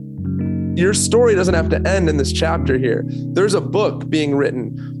Your story doesn't have to end in this chapter here. There's a book being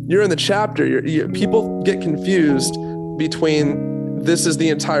written. You're in the chapter. People get confused between this is the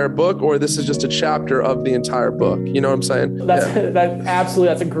entire book or this is just a chapter of the entire book. You know what I'm saying?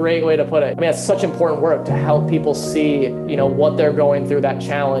 That's a great way to put it. I mean, it's such important work to help people see, what they're going through, that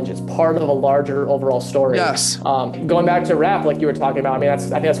challenge. It's part of a larger overall story. Yes. Going back to rap, like you were talking about, I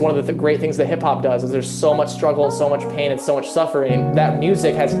think that's one of the great things that hip hop does is there's so much struggle, so much pain, and so much suffering. That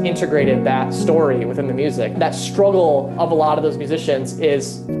music has integrated that story within the music. That struggle of a lot of those musicians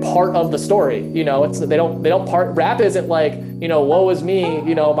is part of the story. They don't part. Rap isn't like, woe is me,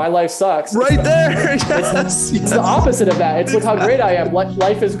 my life sucks. Right there. Yes. It's the opposite of that. It's look how great I am.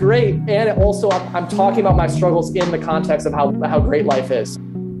 Life is great. And also I'm talking about my struggles in the context of how great life is.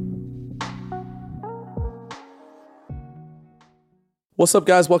 What's up,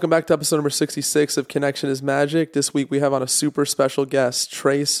 guys? Welcome back to episode number 66 of Connection is Magic. This week we have on a super special guest,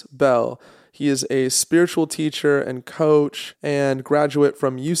 Trace Bell. He is a spiritual teacher and coach and graduate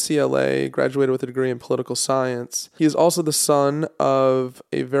from UCLA, graduated with a degree in political science. He is also the son of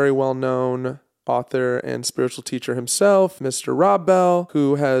a very well-known author and spiritual teacher himself, Mr. Rob Bell,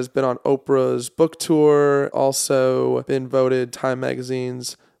 who has been on Oprah's book tour, also been voted Time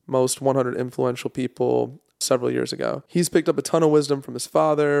Magazine's most 100 influential people several years ago. He's picked up a ton of wisdom from his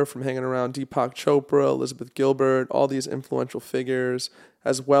father, from hanging around Deepak Chopra, Elizabeth Gilbert, all these influential figures,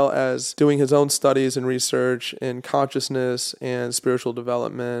 as well as doing his own studies and research in consciousness and spiritual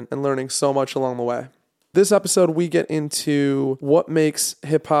development and learning so much along the way. This episode, we get into what makes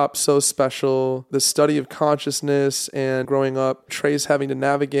hip-hop so special, the study of consciousness, and growing up, Trace having to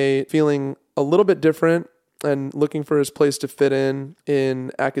navigate, feeling a little bit different and looking for his place to fit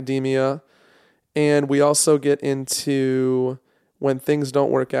in academia. And we also get into when things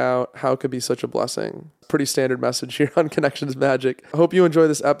don't work out, how it could be such a blessing. Pretty standard message here on Connection is Magic. I hope you enjoy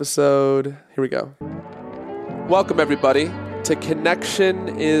this episode. Here we go. Welcome, everybody, to Connection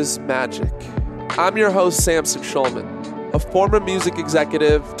is Magic. I'm your host, Samson Schulman, a former music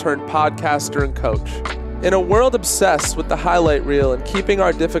executive turned podcaster and coach. In a world obsessed with the highlight reel and keeping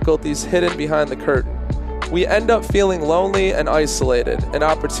our difficulties hidden behind the curtain, we end up feeling lonely and isolated, and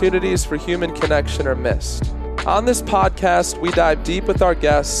opportunities for human connection are missed. On this podcast, we dive deep with our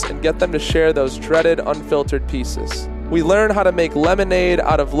guests and get them to share those dreaded, unfiltered pieces. We learn how to make lemonade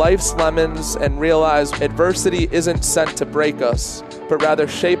out of life's lemons and realize adversity isn't sent to break us, but rather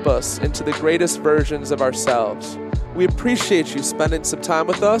shape us into the greatest versions of ourselves. We appreciate you spending some time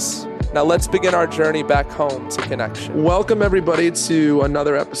with us. Now let's begin our journey back home to connection. Welcome, everybody, to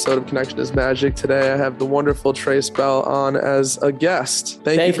another episode of Connection is Magic. Today I have the wonderful Trace Bell on as a guest.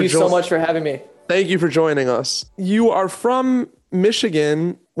 Thank you so much for having me. Thank you for joining us. You are from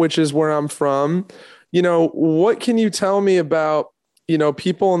Michigan, which is where I'm from. What can you tell me about,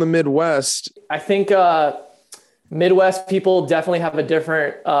 people in the Midwest? I think Midwest people definitely have a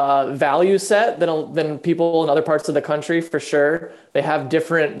different value set than people in other parts of the country, for sure.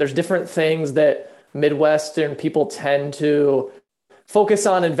 There's different things that Midwestern people tend to focus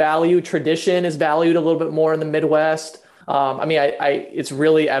on and value. Tradition is valued a little bit more in the Midwest. It's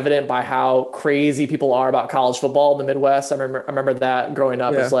really evident by how crazy people are about college football in the Midwest. I remember that growing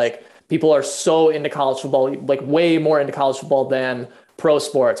up. Yeah. It's like people are so into college football, like way more into college football than pro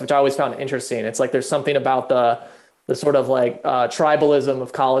sports, which I always found interesting. It's like there's something about the sort of like tribalism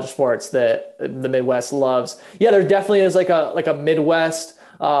of college sports that the Midwest loves. Yeah, there definitely is like a Midwest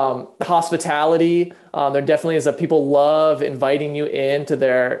hospitality. There definitely is people love inviting you into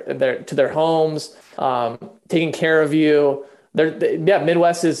their homes, taking care of you.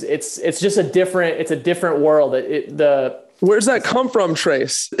 Midwest it's just a different world. Where's that come from,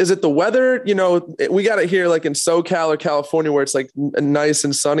 Trace? Is it the weather? We got it here like in SoCal or California where it's like nice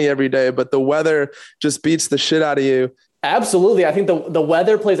and sunny every day, but the weather just beats the shit out of you. Absolutely. I think the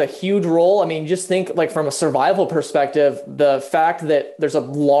weather plays a huge role. I mean, just think like from a survival perspective, the fact that there's a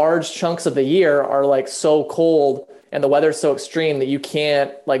large chunks of the year are like so cold and the weather's so extreme that you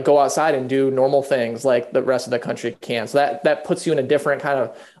can't like go outside and do normal things like the rest of the country can. So that puts you in a different kind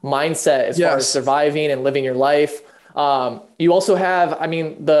of mindset as far as surviving and living your life. You also have,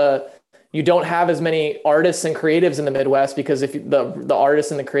 you don't have as many artists and creatives in the Midwest because if the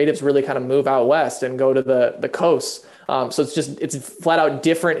artists and the creatives really kind of move out west and go to the coast. So it's flat out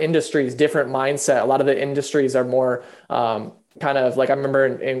different industries, different mindset. A lot of the industries are more, kind of like I remember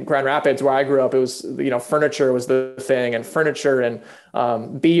in Grand Rapids where I grew up, it was, furniture was the thing, and furniture and,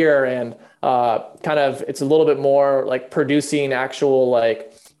 beer and, kind of, it's a little bit more like producing actual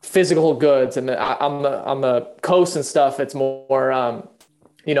like physical goods. And on the coast and stuff, it's more,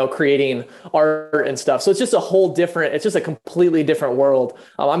 creating art and stuff. So it's just it's just a completely different world.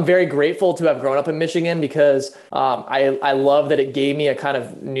 I'm very grateful to have grown up in Michigan because I love that it gave me a kind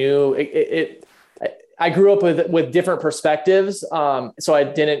of I grew up with different perspectives. So I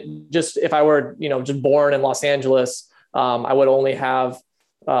didn't just, if I were, just born in Los Angeles, I would only have,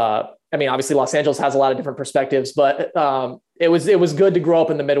 obviously Los Angeles has a lot of different perspectives, but it was good to grow up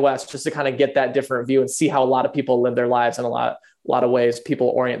in the Midwest just to kind of get that different view and see how a lot of people live their lives in a lot of ways people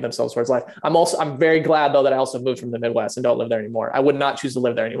orient themselves towards life. I'm very glad though that I also moved from the Midwest and don't live there anymore. I would not choose to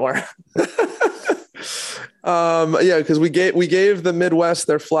live there anymore. Because we gave the Midwest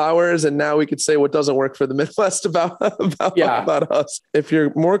their flowers, and now we could say what doesn't work for the Midwest about us. If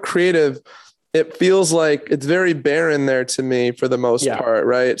you're more creative, it feels like it's very barren there to me for the most part,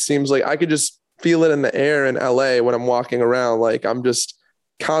 right? It seems like I could just feel it in the air in LA when I'm walking around. Like I'm just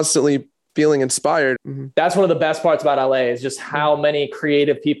constantly feeling inspired. Mm-hmm. That's one of the best parts about LA is just how many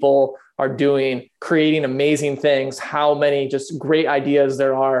creative people are creating amazing things, how many just great ideas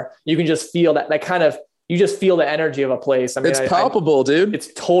there are. You can just feel that kind of, you just feel the energy of a place. It's palpable, dude.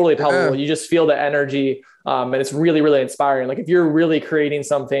 It's totally palpable. Yeah. You just feel the energy. And it's really, really inspiring. Like if you're really creating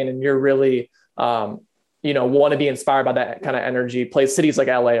something and you're really, want to be inspired by that kind of energy, cities like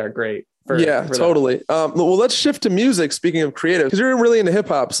LA are great. Totally. Well, let's shift to music. Speaking of creative, because you're really into hip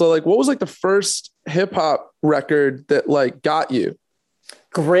hop. So like, what was like the first hip hop record that like got you?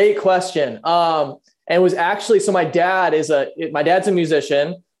 Great question. And it was actually, so my dad's a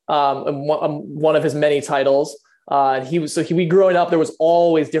musician. One of his many titles. We growing up, there was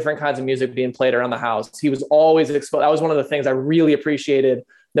always different kinds of music being played around the house. He was always exposed. That was one of the things I really appreciated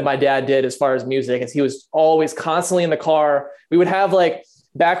that my dad did as far as music, is he was always constantly in the car. We would have like,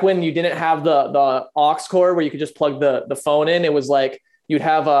 back when you didn't have the aux cord where you could just plug the phone in, it was like, you'd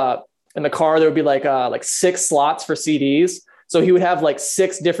have in the car, there would be like 6 slots for CDs. So he would have like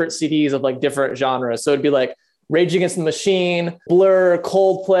 6 different CDs of like different genres. So it'd be like Rage Against the Machine, Blur,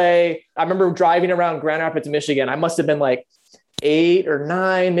 Coldplay. I remember driving around Grand Rapids, Michigan. I must have been like 8 or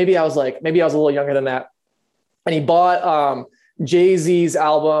 9. Maybe I was a little younger than that. And he bought Jay-Z's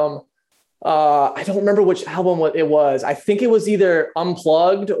album. I don't remember which album it was. I think it was either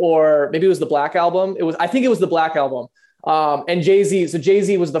Unplugged or maybe it was the Black Album. I think it was the Black Album. And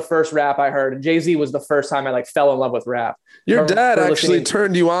Jay-Z was the first rap I heard. And Jay-Z was the first time I like fell in love with rap. Your dad actually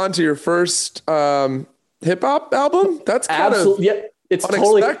turned you on to your first hip hop album? That's kind of it's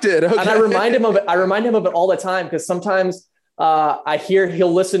unexpected. Totally, okay. And I remind him of it all the time, because sometimes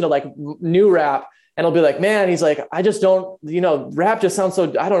he'll listen to like new rap and he'll be like, man, he's like, I just don't, rap just sounds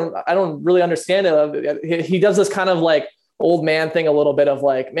so, I don't really understand it. He does this kind of like old man thing a little bit of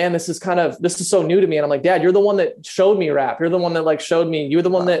like, man, this is so new to me. And I'm like, Dad, you're the one that showed me rap. You're the one that like showed me, you're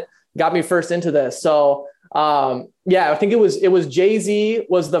the one that got me first into this. So I think it was Jay-Z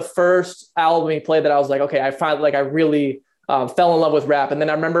was the first album he played that I was like, okay, I finally like, I really fell in love with rap. And then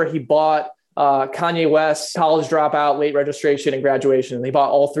I remember he bought Kanye West, College Dropout, Late Registration, and Graduation. And he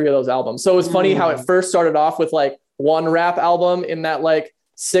bought all 3 of those albums. So it was funny how it first started off with like one rap album in that like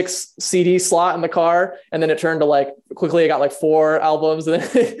 6 CD slot in the car. And then it turned to like, quickly I got like 4 albums, and then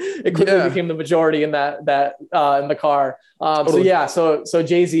it quickly became the majority in that in the car. Totally. So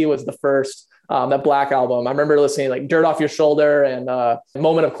Jay-Z was the first, that Black album. I remember listening like Dirt Off Your Shoulder and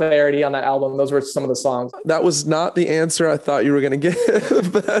Moment of Clarity on that album. Those were some of the songs. That was not the answer I thought you were going to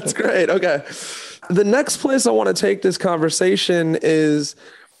give, but that's great. Okay. The next place I want to take this conversation is,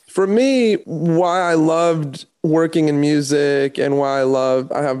 for me, why I loved working in music and why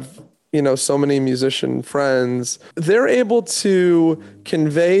I have, so many musician friends. They're able to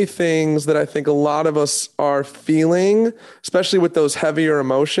convey things that I think a lot of us are feeling, especially with those heavier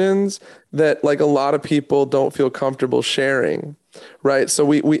emotions that like a lot of people don't feel comfortable sharing. Right. So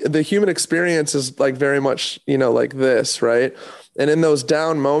the human experience is like very much, like this, right? And in those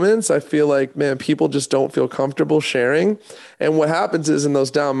down moments, I feel like, man, people just don't feel comfortable sharing. And what happens is in those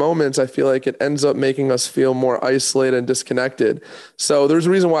down moments, I feel like it ends up making us feel more isolated and disconnected. So there's a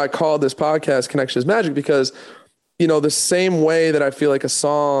reason why I called this podcast Connection is Magic, because, the same way that I feel like a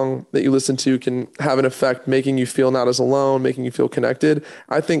song that you listen to can have an effect, making you feel not as alone, making you feel connected.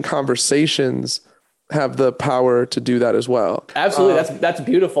 I think conversations have the power to do that as well. Absolutely. That's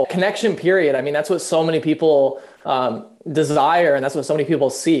beautiful. Connection, period. I mean, that's what so many people desire. And that's what so many people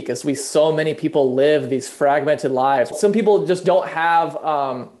seek, is so many people live these fragmented lives. Some people just don't have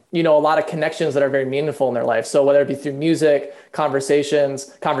a lot of connections that are very meaningful in their life. So whether it be through music, conversations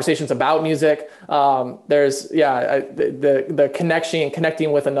about music, the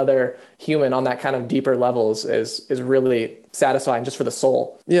connecting with another human on that kind of deeper levels is really satisfying just for the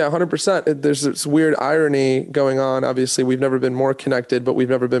soul. Yeah, 100%. There's this weird irony going on. Obviously, we've never been more connected, but we've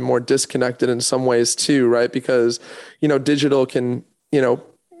never been more disconnected in some ways too, right? Because, digital can,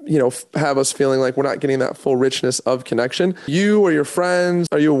 have us feeling like we're not getting that full richness of connection. You or your friends,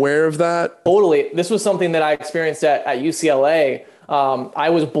 are you aware of that? Totally. This was something that I experienced at UCLA. I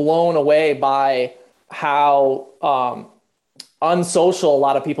was blown away by how unsocial a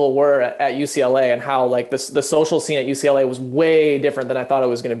lot of people were at UCLA, and how like the social scene at UCLA was way different than I thought it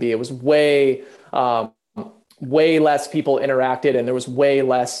was going to be. It was way less people interacted, and there was way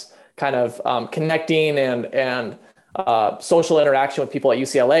less kind of connecting and social interaction with people at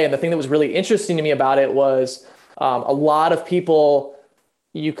UCLA. And the thing that was really interesting to me about it was a lot of people,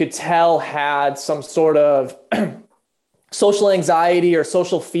 you could tell, had some sort of social anxiety or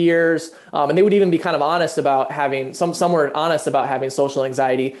social fears. And they would even be kind of honest about having some were honest about having social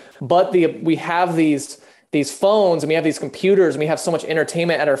anxiety. But we have these phones and we have these computers and we have so much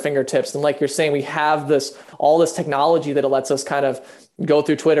entertainment at our fingertips. And like you're saying, we have all this technology that lets us kind of go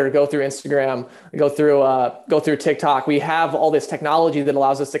through Twitter, go through Instagram, go through TikTok. We have all this technology that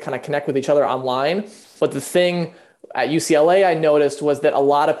allows us to kind of connect with each other online. But the thing at UCLA I noticed was that a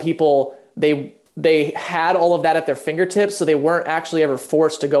lot of people, they had all of that at their fingertips, so they weren't actually ever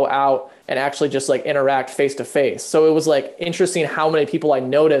forced to go out and actually just like interact face to face. So it was like interesting how many people I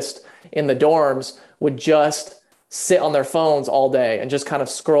noticed in the dorms would just sit on their phones all day and just kind of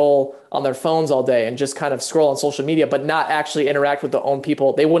scroll on their phones all day and just kind of scroll on social media, but not actually interact with their own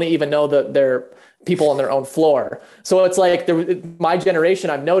people. They wouldn't even know that they're people on their own floor. So it's like my generation,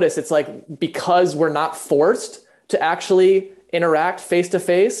 I've noticed it's like, because we're not forced to actually interact face to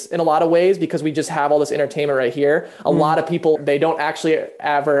face in a lot of ways, because we just have all this entertainment right here. A lot of people, they don't actually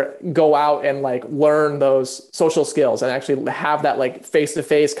ever go out and like learn those social skills and actually have that like face to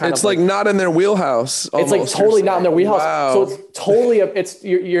face kind of. It's like not in their wheelhouse. It's like totally not in their wheelhouse. Wow. So it's totally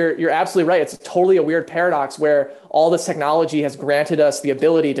you're absolutely right. It's totally a weird paradox where all this technology has granted us the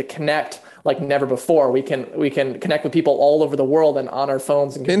ability to connect like never before. We can connect with people all over the world and on our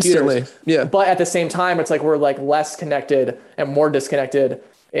phones and computers. Instantly, yeah. But at the same time, it's like we're like less connected and more disconnected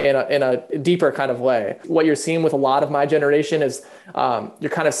in a deeper kind of way. What you're seeing with a lot of my generation is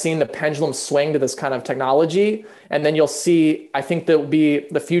you're kind of seeing the pendulum swing to this kind of technology, and then you'll see. I think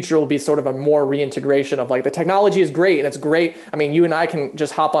the future will be sort of a more reintegration of like the technology is great and it's great. I mean, you and I can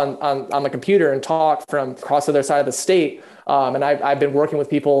just hop on the computer and talk from across the other side of the state. And I've been working with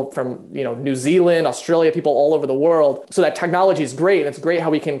people from New Zealand, Australia, people all over the world. So that technology is great, and it's great how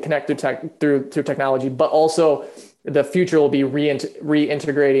we can connect through technology. But also, the future will be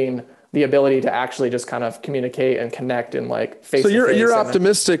reintegrating the ability to actually just kind of communicate and connect and like face. So you're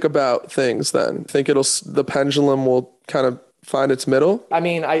optimistic about things then? Think the pendulum will kind of find its middle? I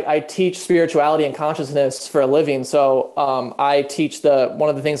mean, I teach spirituality and consciousness for a living. So I teach one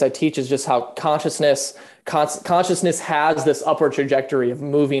of the things I teach is just how consciousness has this upward trajectory of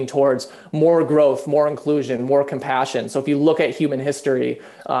moving towards more growth, more inclusion, more compassion. So if you look at human history,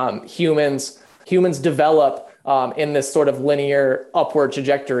 humans develop in this sort of linear upward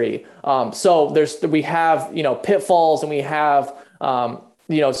trajectory. So we have pitfalls, and we have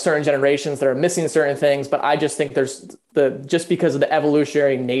certain generations that are missing certain things. But I just think just because of the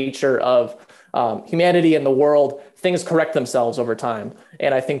evolutionary nature of humanity and the world, things correct themselves over time.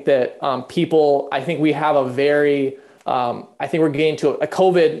 And I think that I think we have I think we're getting to a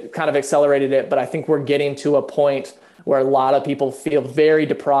COVID kind of accelerated it, but I think we're getting to a point where a lot of people feel very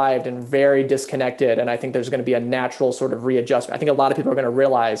deprived and very disconnected. And I think there's going to be a natural sort of readjustment. I think a lot of people are going to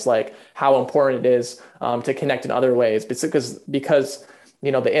realize like how important it is to connect in other ways, because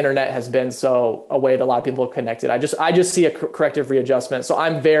the internet has been a way that a lot of people have connected. I just see a corrective readjustment. So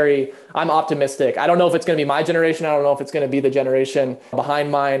I'm optimistic. I don't know if it's going to be my generation. I don't know if it's going to be the generation behind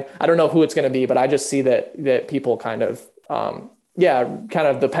mine. I don't know who it's going to be, but I just see that people kind of, kind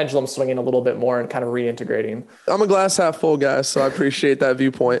of the pendulum swinging a little bit more and kind of reintegrating. I'm a glass half full guy, so I appreciate that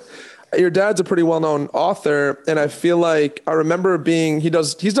viewpoint. Your dad's a pretty well-known author, and I feel like I remember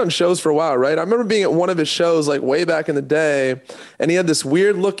he's done shows for a while, right? I remember being at one of his shows like way back in the day, and he had this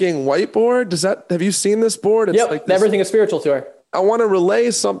weird looking whiteboard. Have you seen this board? It's like Everything is Spiritual Tour. I want to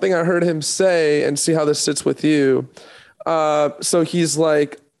relay something I heard him say and see how this sits with you. So he's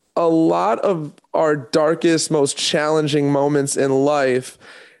like, a lot of our darkest, most challenging moments in life,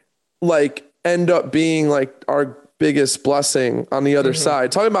 like end up being like our biggest blessing on the other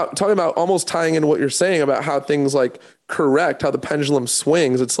side. Talking about almost tying in what you're saying about how things like correct, how the pendulum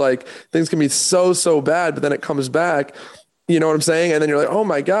swings. It's like things can be so bad, but then it comes back. You know what I'm saying? And then you're like, oh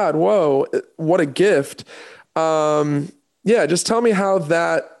my God, whoa, what a gift. Yeah, just tell me how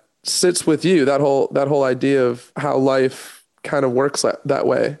that sits with you, that whole idea of how life kind of works that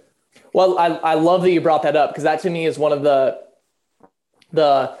way. Well, I love that you brought that up, because that to me is one of the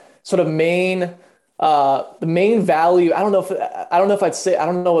sort of the main value. I don't know if I'd say, I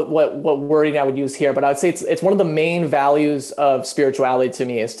don't know what wording I would use here, but I would say it's one of the main values of spirituality to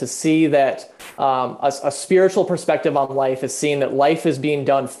me, is to see that a spiritual perspective on life is seeing that life is being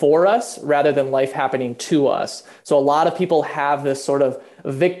done for us rather than life happening to us. So a lot of people have this sort of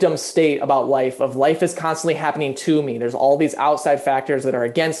victim state about life, of life is constantly happening to me. There's all these outside factors that are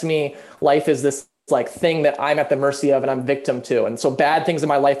against me. Life is this like thing that I'm at the mercy of and I'm victim to. And so bad things in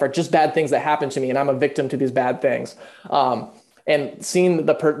my life are just bad things that happen to me, and I'm a victim to these bad things. And seeing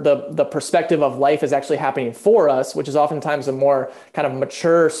the perspective of life is actually happening for us, which is oftentimes a more kind of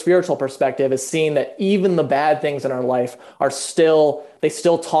mature spiritual perspective, is seeing that even the bad things in our life they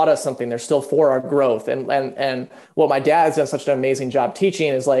still taught us something. They're still for our growth. And what my dad has done such an amazing job teaching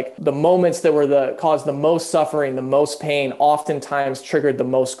is like the moments that caused the most suffering, the most pain, oftentimes triggered the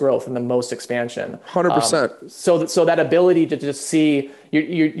most growth and the most expansion. 100%. So that ability to just see,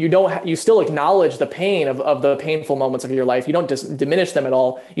 you still acknowledge the pain of the painful moments of your life. You don't just diminish them at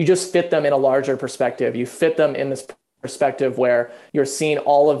all. You just fit them in a larger perspective. You fit them in this perspective where you're seeing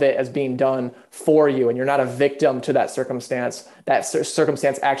all of it as being done for you, and you're not a victim to that circumstance. That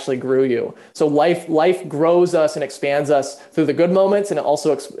circumstance actually grew you. So life grows us and expands us through the good moments, and it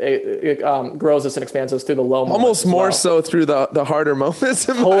also grows us and expands us through the low moments. Almost more so through the harder moments.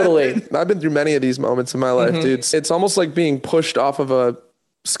 Totally. I've been through many of these moments in my life, dude. It's almost like being pushed off of a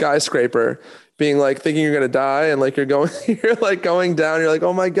skyscraper, being like thinking you're gonna die, and like you're like going down. You're like,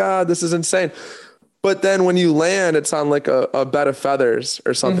 oh my God, this is insane. But then when you land, it's on like a bed of feathers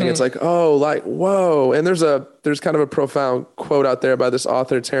or something. It's like, oh, like, whoa. And there's kind of a profound quote out there by this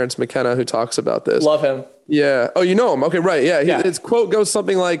author, Terence McKenna, who talks about this. Love him. Yeah. Oh, you know him. Okay. Right. Yeah. His quote goes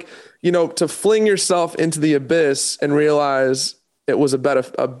something like, to fling yourself into the abyss and realize it was a bed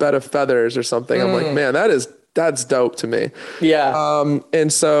of feathers or something. I'm like, man, that's dope to me. Yeah.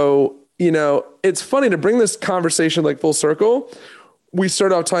 And so, it's funny to bring this conversation like full circle. We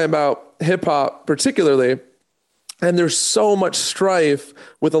started off talking about hip hop particularly, and there's so much strife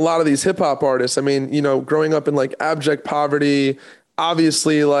with a lot of these hip hop artists. I mean, growing up in like abject poverty,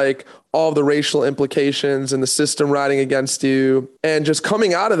 obviously like all the racial implications and the system riding against you, and just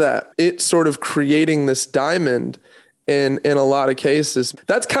coming out of that, it's sort of creating this diamond in a lot of cases.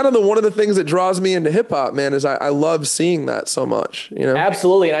 That's kind of one of the things that draws me into hip hop, man, is I love seeing that so much,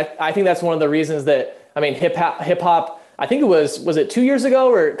 Absolutely. And I think that's one of the reasons that, I mean, hip hop, I think it was it 2 years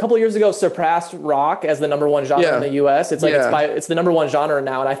ago or a couple of years ago, surpassed rock as the number one genre in the US. It's like, it's the number one genre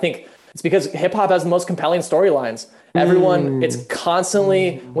now. And I think it's because hip hop has the most compelling storylines. It's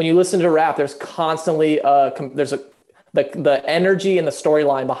constantly, when you listen to rap, there's constantly, the energy and the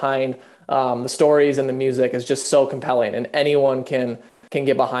storyline behind the stories and the music is just so compelling, and anyone can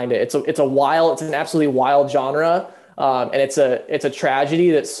get behind it. It's an absolutely wild genre. And it's a tragedy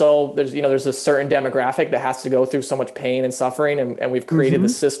that's there's a certain demographic that has to go through so much pain and suffering, and we've created the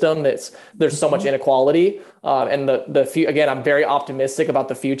system there's so much inequality. And again, I'm very optimistic about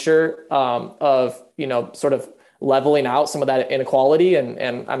the future of sort of leveling out some of that inequality,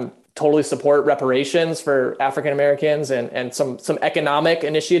 and I'm totally support reparations for African Americans and some economic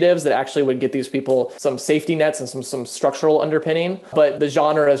initiatives that actually would get these people some safety nets and some structural underpinning. But the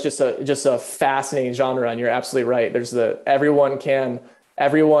genre is just a fascinating genre, and you're absolutely right. There's that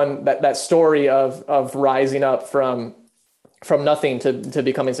story of rising up from nothing to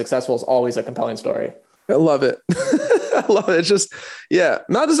becoming successful is always a compelling story. I love it. I love it. It's just,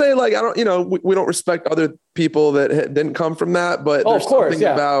 not to say like, I don't, we don't respect other people that didn't come from that, but there's something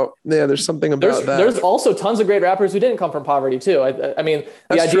about that. There's also tons of great rappers who didn't come from poverty too. I mean,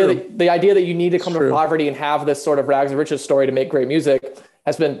 the idea that you need to come from poverty and have this sort of rags to riches story to make great music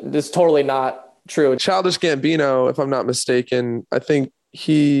is totally not true. Childish Gambino, if I'm not mistaken, I think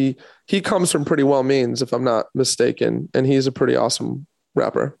he comes from pretty well means, if I'm not mistaken, and he's a pretty awesome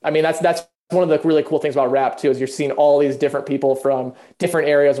rapper. I mean, that's one of the really cool things about rap too, is you're seeing all these different people from different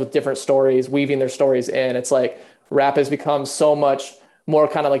areas with different stories, weaving their stories in. It's like rap has become so much more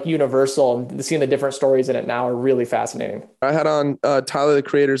kind of like universal, and seeing the different stories in it now are really fascinating. I had on Tyler, the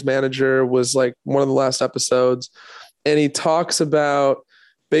Creator's manager, was like one of the last episodes, and he talks about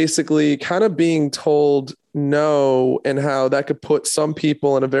basically kind of being told no, and how that could put some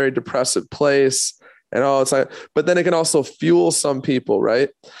people in a very depressive place. and oh, it's like, but then it can also fuel some people, right?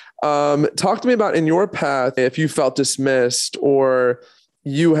 Talk to me about in your path, if you felt dismissed or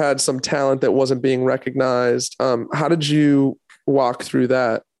you had some talent that wasn't being recognized. How did you walk through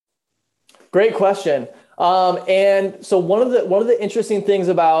that? Great question. And so one of the interesting things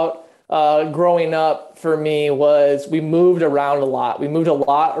about growing up for me was we moved around a lot. We moved a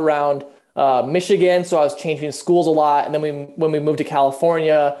lot around Michigan, so I was changing schools a lot. And then when we moved to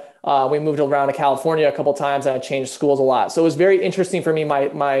California, we moved around to California a couple times, and I changed schools a lot. So it was very interesting for me.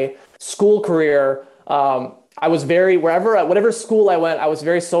 My school career, I was whatever school I went, I was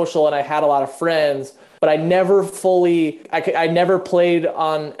very social and I had a lot of friends. But I never played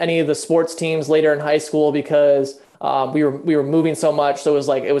on any of the sports teams later in high school because we were moving so much. So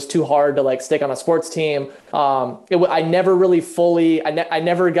it was too hard to like stick on a sports team. I never really I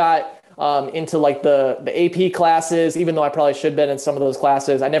never got into like the AP classes, even though I probably should have been in some of those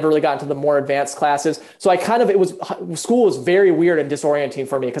classes. I never really got into the more advanced classes. So school was very weird and disorienting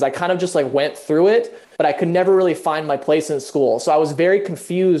for me because I kind of just like went through it, but I could never really find my place in school. So I was very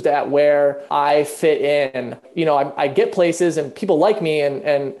confused at where I fit in. I get places and people like me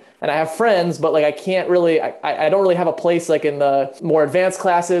and I have friends, but like I don't really have a place like in the more advanced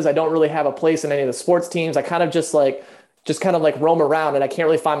classes. I don't really have a place in any of the sports teams. I kind of just kind of like roam around and I can't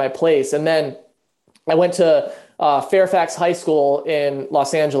really find my place. And then I went to Fairfax High School in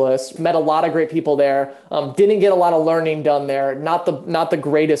Los Angeles, met a lot of great people there. Didn't get a lot of learning done there. Not the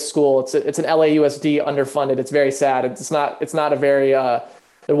greatest school. It's an LAUSD underfunded. It's very sad. It's not a very,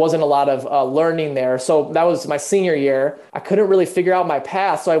 there wasn't a lot of learning there. So that was my senior year. I couldn't really figure out my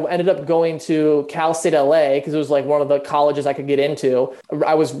path. So I ended up going to Cal State LA because it was like one of the colleges I could get into.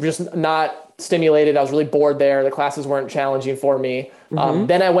 I was just not stimulated. I was really bored there. The classes weren't challenging for me.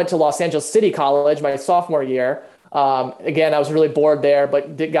 Then I went to Los Angeles City College my sophomore year. Again, I was really bored there,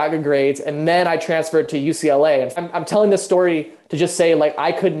 but got good grades. And then I transferred to UCLA. And I'm telling this story to just say, like,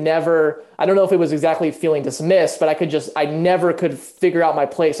 I don't know if it was exactly feeling dismissed, but I never could figure out my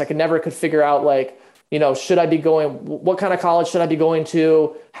place. I never could figure out, like, what kind of college should I be going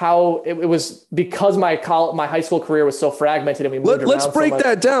to? How it was because my high school career was so fragmented and we moved around. Let's break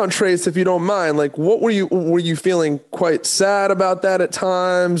that down, Trace, if you don't mind. Like, what were you feeling quite sad about that at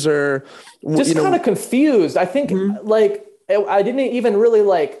times, or just kind of confused? I think I didn't even really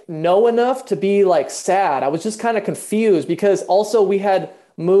like know enough to be like sad. I was just kind of confused because also we'd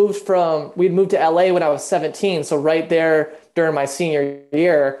moved to LA when I was 17. So right there during my senior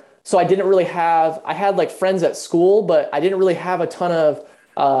year. So I had like friends at school, but I didn't really have a ton of,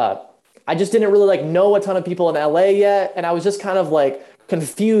 I just didn't really like know a ton of people in LA yet. And I was just kind of like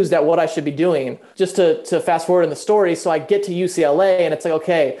confused at what I should be doing. Just to fast forward in the story. So I get to UCLA and it's like,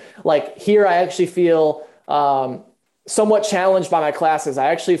 okay, like here I actually feel, somewhat challenged by my classes. I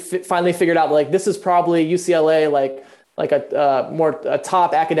actually finally figured out like, this is probably UCLA, like a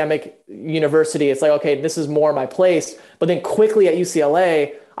top academic university. It's like, okay, this is more my place. But then quickly at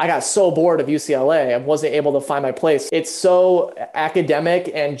UCLA, I got so bored of UCLA. I wasn't able to find my place. It's so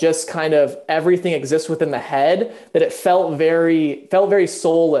academic and just kind of everything exists within the head that it felt very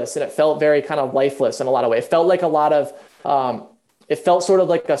soulless and it felt very kind of lifeless in a lot of ways. It felt like it felt sort of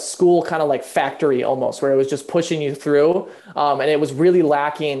like a school kind of like factory almost, where it was just pushing you through. And it was really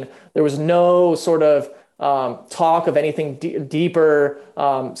lacking. There was no sort of talk of anything deeper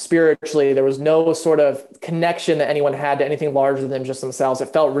spiritually. There was no sort of connection that anyone had to anything larger than just themselves. It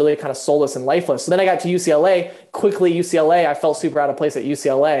felt really kind of soulless and lifeless. So then I got to UCLA. Quickly, UCLA, I felt super out of place at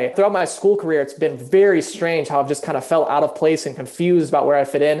UCLA. Throughout my school career, it's been very strange how I've just kind of felt out of place and confused about where I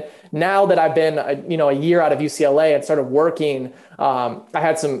fit in. Now that I've been a year out of UCLA and started working, I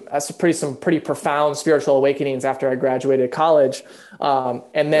had some pretty profound spiritual awakenings after I graduated college.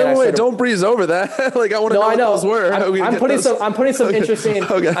 And then don't breeze over that. Like I want to know what those were. I'm putting some interesting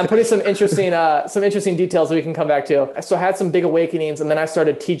details that we can come back to. So I had some big awakenings, and then I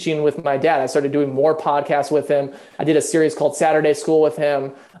started teaching with my dad. I started doing more podcasts with him. I did a series called Saturday School with him,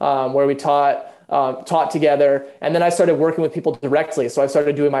 where we taught together. And then I started working with people directly. So I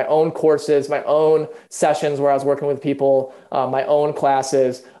started doing my own courses, my own sessions where I was working with people, my own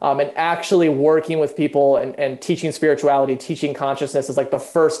classes, and actually working with people and teaching spirituality, teaching consciousness is like the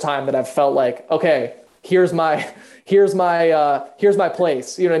first time that I've felt like, okay, here's my place.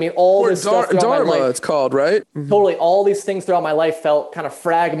 You know what I mean? All this stuff throughout Dharma, my life, it's called, right? Totally. All these things throughout my life felt kind of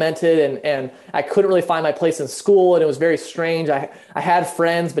fragmented and I couldn't really find my place in school. And it was very strange. I had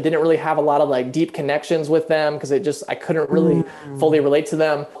friends, but didn't really have a lot of like deep connections with them because I couldn't really fully relate to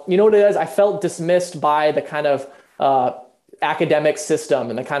them. You know what it is? I felt dismissed by the kind of, academic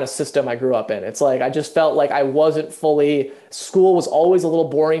system and the kind of system I grew up in. It's like, I just felt like I wasn't fully, school was always a little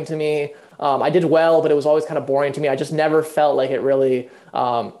boring to me. I did well, but it was always kind of boring to me. I just never felt like it really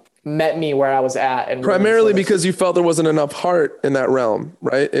met me where I was at. And primarily because you felt there wasn't enough heart in that realm,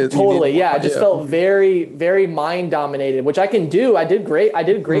 right? Totally. Yeah. I just felt very, very mind dominated, which I can do. I did great.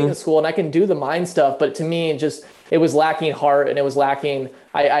 In school, and I can do the mind stuff. But to me, it was lacking heart, and it was lacking.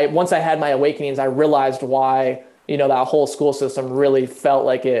 Once I had my awakenings, I realized why, that whole school system really felt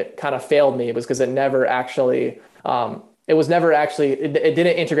like it kind of failed me. It was because it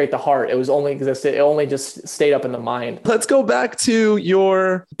didn't integrate the heart. It only just stayed up in the mind. Let's go back to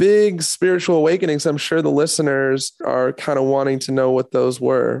your big spiritual awakenings. I'm sure the listeners are kind of wanting to know what those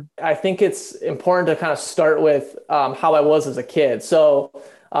were. I think it's important to kind of start with how I was as a kid. So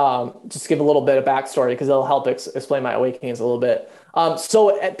just give a little bit of backstory because it'll help explain my awakenings a little bit.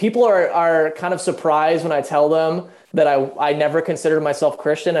 So people are kind of surprised when I tell them that I never considered myself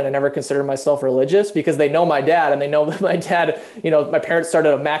Christian and I never considered myself religious, because they know my dad, and they know that my dad, my parents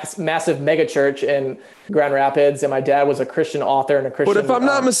started a massive mega church in Grand Rapids, and my dad was a Christian author and a Christian. But if I'm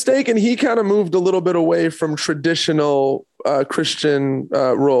not mistaken, he kind of moved a little bit away from traditional Christian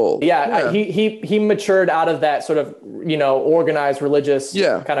role. Yeah. He matured out of that sort of, organized religious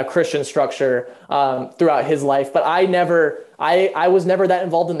kind of Christian structure throughout his life. But I was never that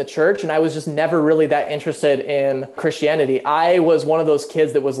involved in the church, and I was just never really that interested in Christianity. I was one of those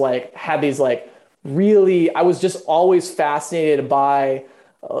kids that was I was just always fascinated by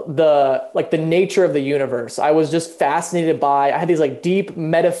the nature of the universe. I was just fascinated I had these deep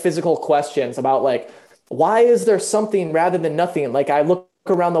metaphysical questions about why is there something rather than nothing? I look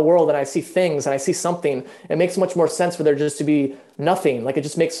around the world and I see things and I see something. It makes much more sense for there just to be nothing.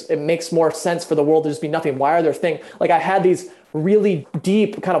 It makes more sense for the world to just be nothing. Why are there things? I had these really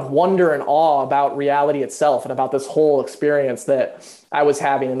deep kind of wonder and awe about reality itself and about this whole experience that I was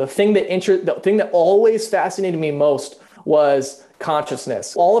having. And the thing that always fascinated me most was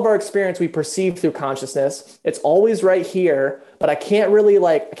consciousness. All of our experience we perceive through consciousness. It's always right here, but I can't really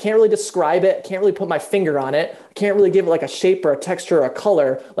describe it. I can't really put my finger on it. I can't really give it a shape or a texture or a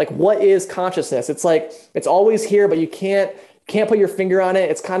color. What is consciousness? It's always here, but you can't put your finger on it.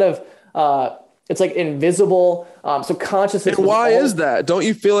 It's kind of it's invisible. So consciousness. And why is that? Don't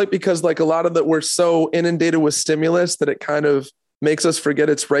you feel because a lot of that, we're so inundated with stimulus that it kind of makes us forget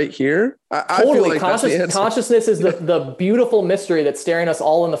it's right here? I feel like consciousness is the beautiful mystery that's staring us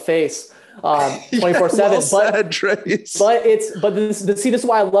all in the face 24/7. But this is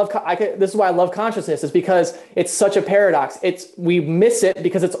why I love consciousness, is because it's such a paradox. We miss it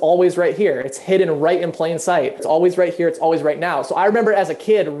because it's always right here. It's hidden right in plain sight. It's always right here. It's always right now. So I remember as a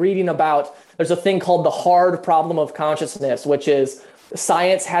kid reading about, there's a thing called the hard problem of consciousness, which is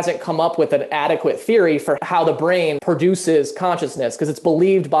science hasn't come up with an adequate theory for how the brain produces consciousness, because it's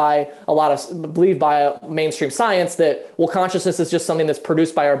believed by mainstream science that, consciousness is just something that's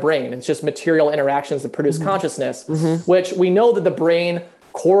produced by our brain. It's just material interactions that produce consciousness, which we know that the brain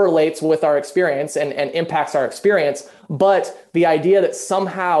correlates with our experience and impacts our experience. But the idea that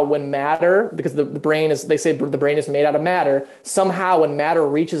somehow when matter, because they say the brain is made out of matter, somehow when matter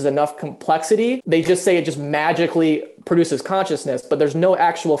reaches enough complexity, they just say it just magically produces consciousness. But there's no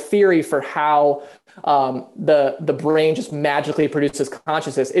actual theory for how the brain just magically produces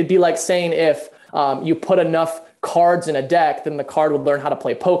consciousness. It'd be like saying if you put enough cards in a deck, then the card would learn how to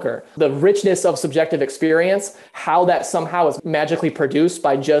play poker. The richness of subjective experience, how that somehow is magically produced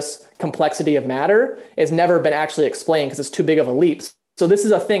by just complexity of matter, has never been actually explained because it's too big of a leap. So this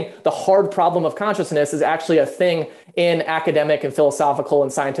is a thing. The hard problem of consciousness is actually a thing in academic and philosophical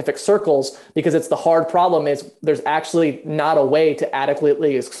and scientific circles, because it's the hard problem is there's actually not a way to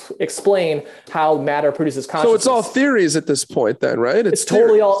adequately explain how matter produces consciousness. So it's all theories at this point then, right? It's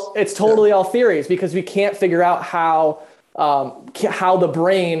totally all theories, because we can't figure out how the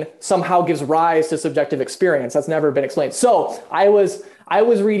brain somehow gives rise to subjective experience. That's never been explained. So I was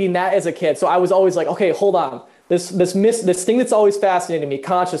reading that as a kid. So I was always like, okay, hold on. This thing that's always fascinated me,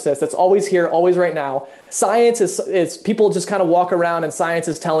 consciousness, that's always here, always right now. Science is people just kind of walk around and science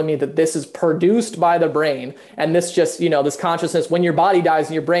is telling me that this is produced by the brain. And this just, this consciousness, when your body dies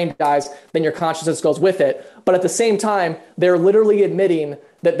and your brain dies, then your consciousness goes with it. But at the same time, they're literally admitting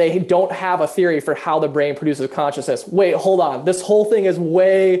that they don't have a theory for how the brain produces consciousness. Wait, hold on. This whole thing is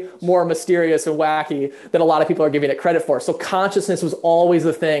way more mysterious and wacky than a lot of people are giving it credit for. So consciousness was always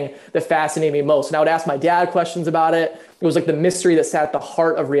the thing that fascinated me most. And I would ask my dad questions about it. It was like the mystery that sat at the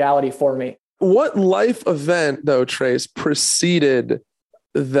heart of reality for me. What life event, though, Trace, preceded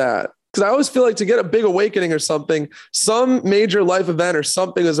that? Because I always feel like to get a big awakening or something, some major life event or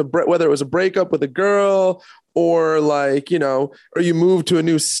something, whether it was a breakup with a girl or or you moved to a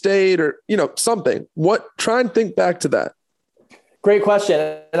new state or, something. Try and think back to that. Great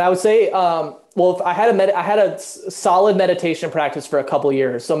question. And I would say, well, if I had a solid meditation practice for a couple of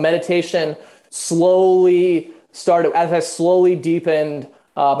years. So meditation slowly started as I slowly deepened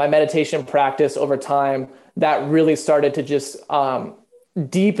my meditation practice over time. That really started to just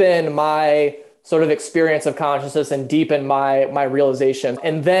deepen my sort of experience of consciousness and deepen my realization.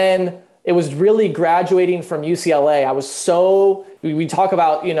 And then it was really graduating from UCLA. I was so we talk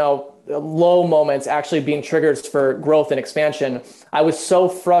about low moments actually being triggers for growth and expansion. I was so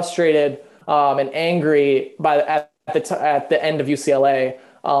frustrated and angry at the end of UCLA.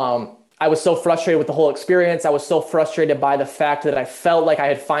 I was so frustrated with the whole experience. I was so frustrated by the fact that I felt like I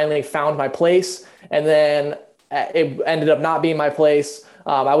had finally found my place, and then it ended up not being my place.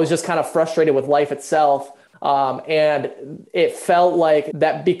 I was just kind of frustrated with life itself. And it felt like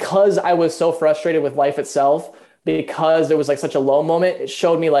that because I was so frustrated with life itself, because there was like such a low moment, it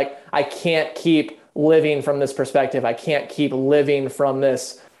showed me like, I can't keep living from this perspective. I can't keep living from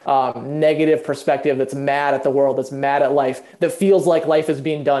this negative perspective that's mad at the world, that's mad at life, that feels like life is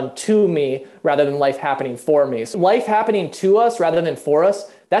being done to me rather than life happening for me. So life happening to us rather than for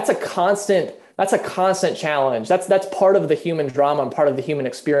us, that's a constant challenge. That's part of the human drama and part of the human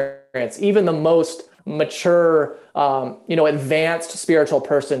experience. Even the most mature, advanced spiritual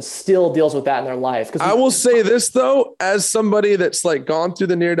person still deals with that in their life. I will say this though, as somebody that's like gone through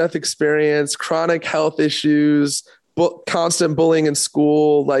the near-death experience, chronic health issues, constant bullying in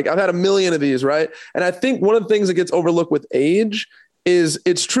school, like I've had a million of these, right? And I think one of the things that gets overlooked with age is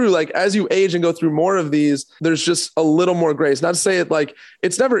it's true. Like as you age and go through more of these, there's just a little more grace. Not to say it like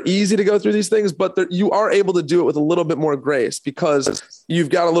it's never easy to go through these things, but you are able to do it with a little bit more grace because you've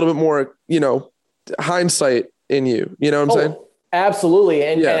got a little bit more, hindsight in you. You know what I'm saying? Absolutely.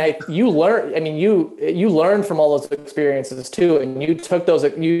 And you learn from all those experiences too. And you took those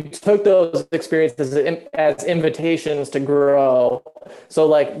experiences as invitations to grow. So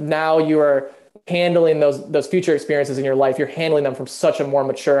like now you are handling those future experiences in your life. You're handling them from such a more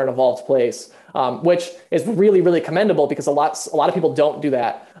mature and evolved place, which is really, really commendable because a lot of people don't do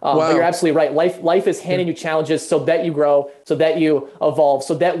that. Wow. But you're absolutely right. Life is handing you challenges so that you grow, so that you evolve,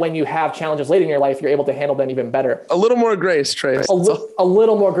 so that when you have challenges later in your life, you're able to handle them even better. A little more grace, Trace. A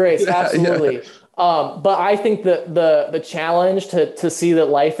little more grace. Absolutely. Yeah. But I think the challenge to see that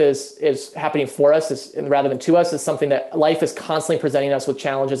life is happening for us rather than to us is something that life is constantly presenting us with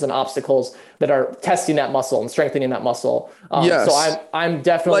challenges and obstacles that are testing that muscle and strengthening that muscle. Yes. So I'm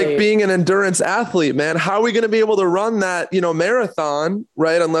definitely like being an endurance athlete, man. How are we going to be able to run that, marathon,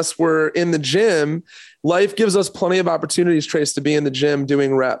 right? Unless we're in the gym. Life gives us plenty of opportunities, Trace, to be in the gym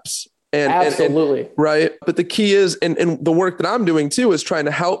doing reps. Absolutely. Right. But the key is, and the work that I'm doing too, is trying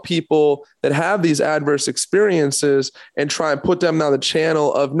to help people that have these adverse experiences and try and put them down the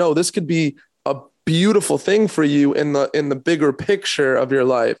channel of, no, this could be a beautiful thing for you in the bigger picture of your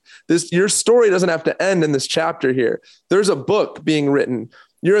life. Your story doesn't have to end in this chapter here. There's a book being written.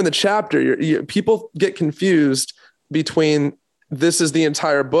 You're in the chapter. People get confused between this is the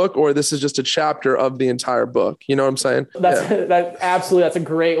entire book or this is just a chapter of the entire book. You know what I'm saying? Absolutely. That's a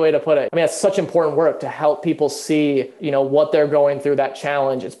great way to put it. I mean, it's such important work to help people see, what they're going through, that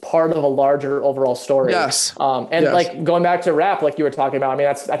challenge. It's part of a larger overall story. Yes. Like going back to rap, like you were talking about, I mean,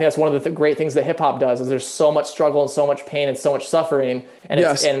 I think that's one of the great things that hip hop does is there's so much struggle and so much pain and so much suffering. And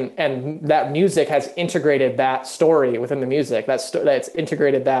and that music has integrated that story within the music. That's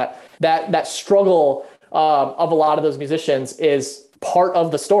integrated that struggle of a lot of those musicians is part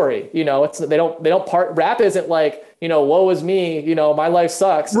of the story. Rap isn't like, woe is me, my life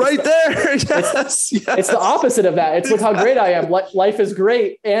sucks. Right there. Yes. It's the opposite of that. It's look how great I am. Life is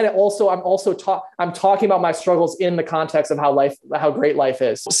great. And I'm talking about my struggles in the context of how great life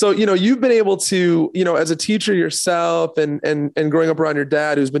is. So, you've been able to, as a teacher yourself and growing up around your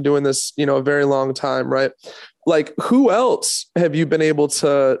dad, who's been doing this, a very long time, right? Like who else have you been able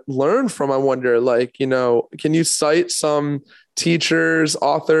to learn from? I wonder, can you cite some teachers,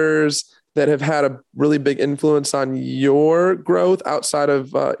 authors that have had a really big influence on your growth outside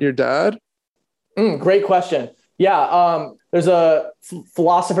of your dad? Great question. Yeah. There's a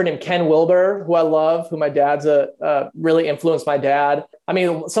philosopher named Ken Wilber, who I love, who my dad's really influenced my dad. I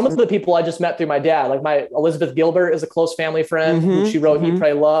mean, some of the people I just met through my dad, like Elizabeth Gilbert is a close family friend who she wrote Eat,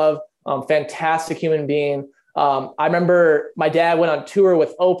 Pray, Love. Fantastic human being. I remember my dad went on tour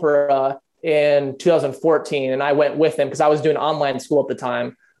with Oprah in 2014 and I went with him because I was doing online school at the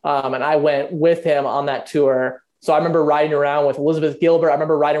time. And I went with him on that tour. So I remember riding around with Elizabeth Gilbert. I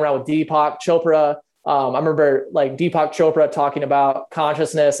remember riding around with Deepak Chopra. I remember like Deepak Chopra talking about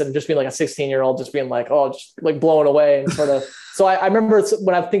consciousness and just being like a 16-year-old, just being like, just like blown away and sort of. So I remember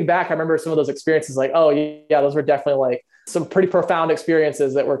when I think back, I remember some of those experiences like, oh yeah, those were definitely like some pretty profound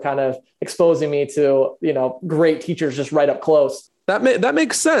experiences that were kind of exposing me to, great teachers just right up close. That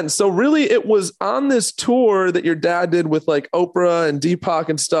makes sense. So really it was on this tour that your dad did with like Oprah and Deepak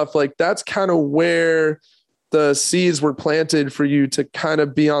and stuff, like that's kind of where the seeds were planted for you to kind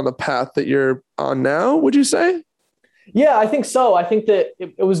of be on the path that you're on now, would you say? Yeah, I think so. I think that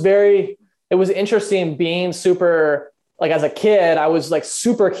it was interesting being super, like as a kid, I was like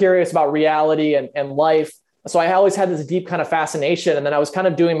super curious about reality and life. So I always had this deep kind of fascination. And then I was kind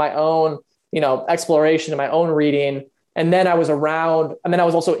of doing my own, exploration and my own reading. And then I was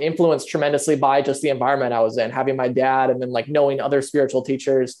also influenced tremendously by just the environment I was in, having my dad and then like knowing other spiritual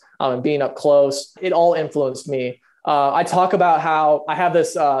teachers and being up close. It all influenced me. I talk about how I have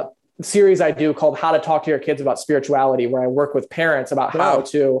this series I do called How to Talk to Your Kids About Spirituality, where I work with parents about how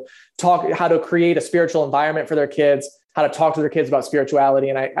to create a spiritual environment for their kids, how to talk to their kids about spirituality.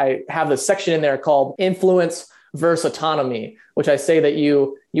 And I have this section in there called Influence versus Autonomy, which I say that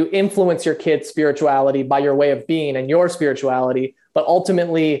you influence your kids' spirituality by your way of being and your spirituality, but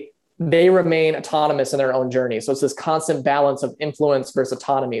ultimately they remain autonomous in their own journey. So it's this constant balance of influence versus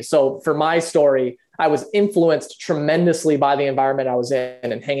autonomy. So for my story, I was influenced tremendously by the environment I was in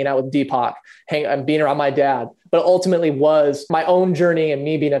and hanging out with Deepak and being around my dad, but ultimately was my own journey and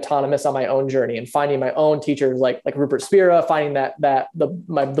me being autonomous on my own journey and finding my own teachers like Rupert Spira, finding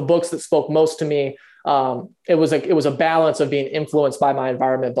the books that spoke most to me. It was a balance of being influenced by my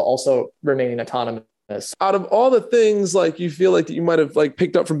environment, but also remaining autonomous. Out of all the things like you feel like that you might have like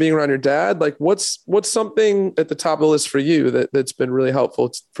picked up from being around your dad, like what's something at the top of the list for you that's been really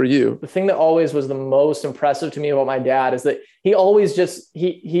helpful for you? The thing that always was the most impressive to me about my dad is that he always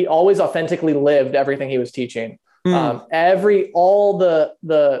authentically lived everything he was teaching. All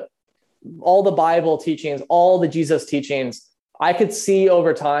the Bible teachings, all the Jesus teachings, I could see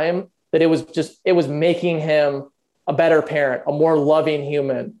over time that it was making him a better parent, a more loving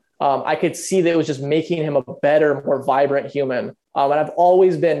human. I could see that it was just making him a better, more vibrant human. And I've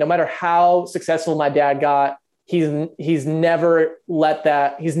always been, no matter how successful my dad got, he's never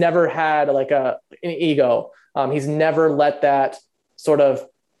had like an ego. He's never let that sort of,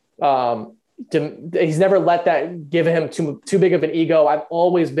 he's never let that give him too big of an ego. I've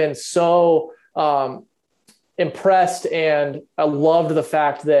always been so impressed, and I loved the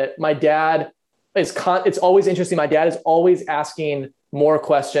fact that my dad it's always interesting. My dad is always asking more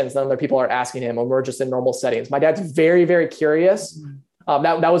questions than other people are asking him when we're just in normal settings. My dad's very, very curious.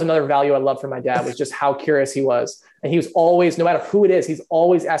 That was another value I loved from my dad, was just how curious he was. And he was always, no matter who it is, he's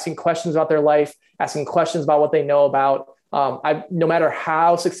always asking questions about their life, asking questions about what they know about. No matter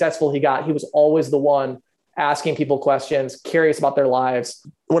how successful he got, he was always the one asking people questions, curious about their lives.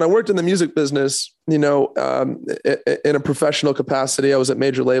 When I worked in the music business, in a professional capacity, I was at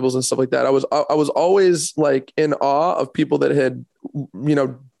major labels and stuff like that. I was always like in awe of people that had,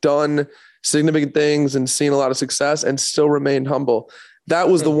 done significant things and seen a lot of success and still remained humble. That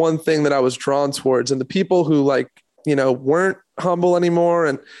was the one thing that I was drawn towards. And the people who weren't humble anymore.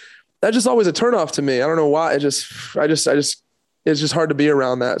 And that's just always a turnoff to me. I don't know why. It's just hard to be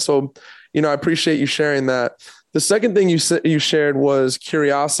around that. So, I appreciate you sharing that. The second thing you shared was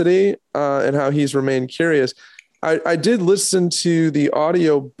curiosity and how he's remained curious. I did listen to the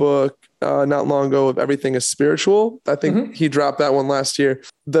audio book not long ago of Everything is Spiritual. I think he dropped that one last year.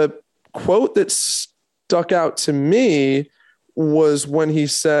 The quote that stuck out to me was when he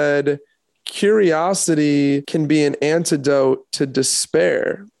said, curiosity can be an antidote to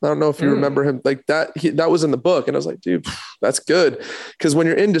despair. I don't know if you remember him like that. That was in the book. And I was like, dude, that's good. Because when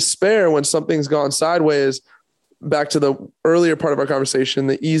you're in despair, when something's gone sideways, back to the earlier part of our conversation,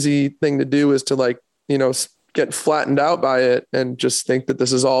 the easy thing to do is to get flattened out by it and just think that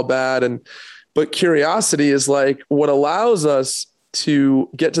this is all bad. But curiosity is like what allows us to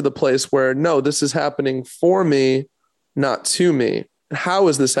get to the place where, no, this is happening for me, not to me. How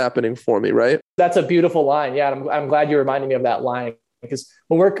is this happening for me? Right. That's a beautiful line. Yeah. I'm glad you reminded me of that line, because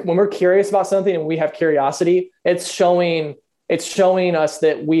when we're curious about something and we have curiosity, it's showing us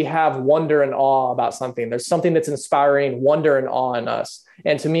that we have wonder and awe about something. There's something that's inspiring wonder and awe in us.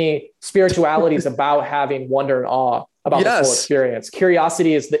 And to me, spirituality is about having wonder and awe about the full experience.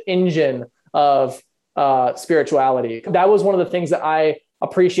 Curiosity is the engine of spirituality. That was one of the things that I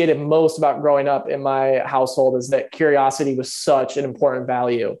appreciated most about growing up in my household, is that curiosity was such an important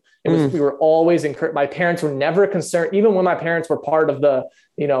value. It was, we were always encouraged. My parents were never concerned, even when my parents were part of the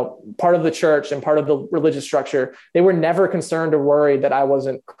church and part of the religious structure, they were never concerned or worried that I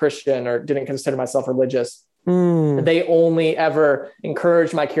wasn't Christian or didn't consider myself religious. They only ever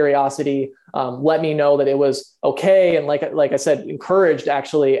encouraged my curiosity, let me know that it was okay. And like I said, encouraged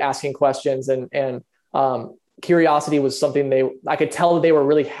actually asking questions and curiosity was something I could tell that they were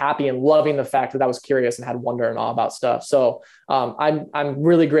really happy and loving the fact that I was curious and had wonder and awe about stuff. So I'm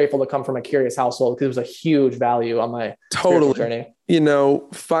really grateful to come from a curious household, because it was a huge value on my spiritual journey.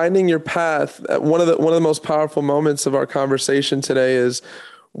 Finding your path. One of the most powerful moments of our conversation today is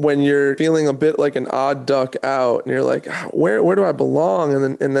when you're feeling a bit like an odd duck out, and you're like, where do I belong?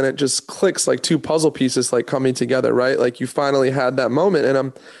 And then it just clicks, like two puzzle pieces like coming together, right? Like you finally had that moment,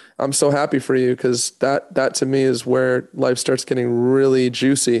 and I'm so happy for you, because that to me is where life starts getting really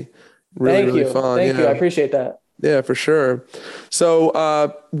juicy, really fun. Thank you. I appreciate that. Yeah, for sure.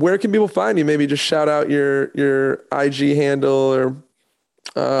 So where can people find you? Maybe just shout out your IG handle or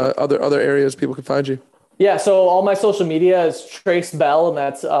other areas people can find you. Yeah, so all my social media is Trace Bell, and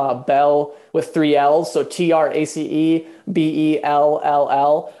that's Bell with 3 L's. So TRACEBELLL.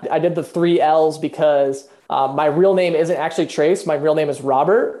 I did the 3 L's because my real name isn't actually Trace. My real name is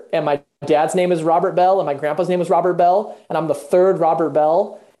Robert, and my dad's name is Robert Bell, and my grandpa's name is Robert Bell, and I'm the third Robert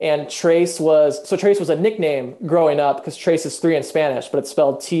Bell. And Trace was a nickname growing up, because Trace is 3 in Spanish, but it's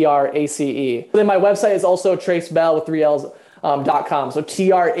spelled TRACE. Then my website is also tracebell with 3 L's. .com. So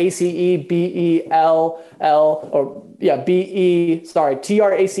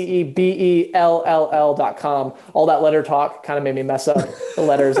TRACEBELLL.com. All that letter talk kind of made me mess up the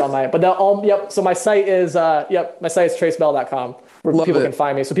letters on my, so my site is, my site is tracebell.com, where people can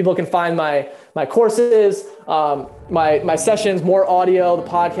find me. So people can find my courses, my sessions, more audio, the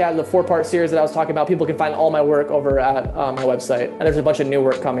podcast, the 4-part series that I was talking about. People can find all my work over at my website. And there's a bunch of new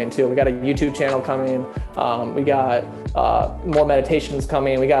work coming too. We got a YouTube channel coming. We got more meditations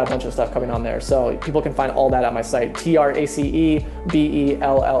coming. We got a bunch of stuff coming on there. So people can find all that at my site,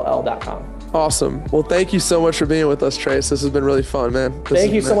 TRACEBELLL.com. Awesome. Well, thank you so much for being with us, Trace. This has been really fun, man.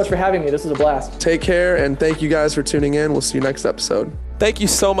 Thank you so much for having me. This is a blast. Take care, and thank you guys for tuning in. We'll see you next episode. Thank you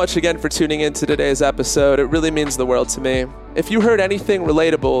so much again for tuning in to today's episode. It really means the world to me. If you heard anything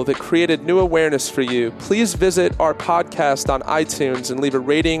relatable that created new awareness for you, please visit our podcast on iTunes and leave a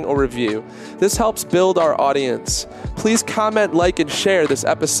rating or review. This helps build our audience. Please comment, like, and share this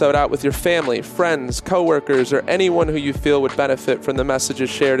episode out with your family, friends, coworkers, or anyone who you feel would benefit from the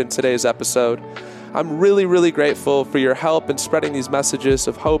messages shared in today's episode. I'm really, really grateful for your help in spreading these messages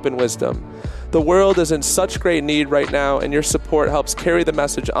of hope and wisdom. The world is in such great need right now, and your support helps carry the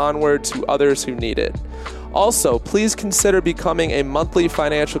message onward to others who need it. Also, please consider becoming a monthly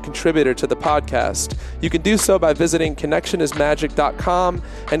financial contributor to the podcast. You can do so by visiting connectionismagic.com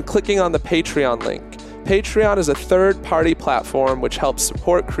and clicking on the Patreon link. Patreon is a third-party platform which helps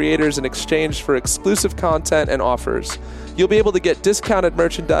support creators in exchange for exclusive content and offers. You'll be able to get discounted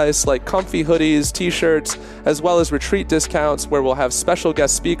merchandise like comfy hoodies, t-shirts, as well as retreat discounts where we'll have special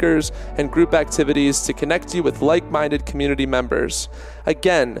guest speakers and group activities to connect you with like-minded community members.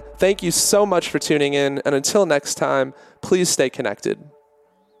 Again, thank you so much for tuning in, and until next time, please stay connected.